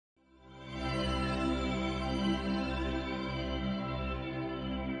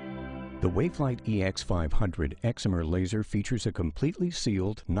The WaveLight EX500 Excimer laser features a completely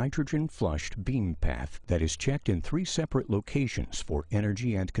sealed, nitrogen-flushed beam path that is checked in 3 separate locations for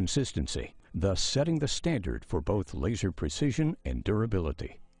energy and consistency, thus setting the standard for both laser precision and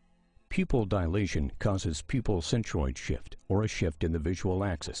durability. Pupil dilation causes pupil centroid shift, or a shift in the visual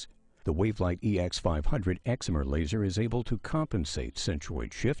axis. The WaveLight EX500 Excimer laser is able to compensate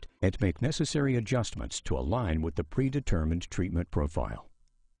centroid shift and make necessary adjustments to align with the predetermined treatment profile.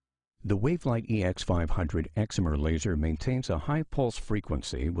 The WaveLight EX500 Excimer laser maintains a high pulse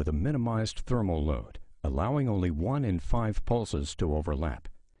frequency with a minimized thermal load, allowing only 1 in 5 pulses to overlap.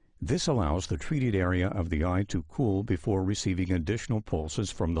 This allows the treated area of the eye to cool before receiving additional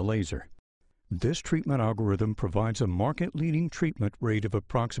pulses from the laser. This treatment algorithm provides a market-leading treatment rate of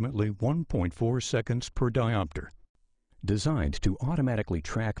approximately 1.4 seconds per diopter. Designed to automatically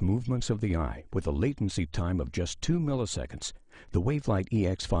track movements of the eye with a latency time of just 2 milliseconds, the WaveLight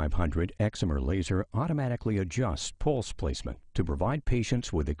EX500 Excimer laser automatically adjusts pulse placement to provide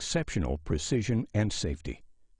patients with exceptional precision and safety.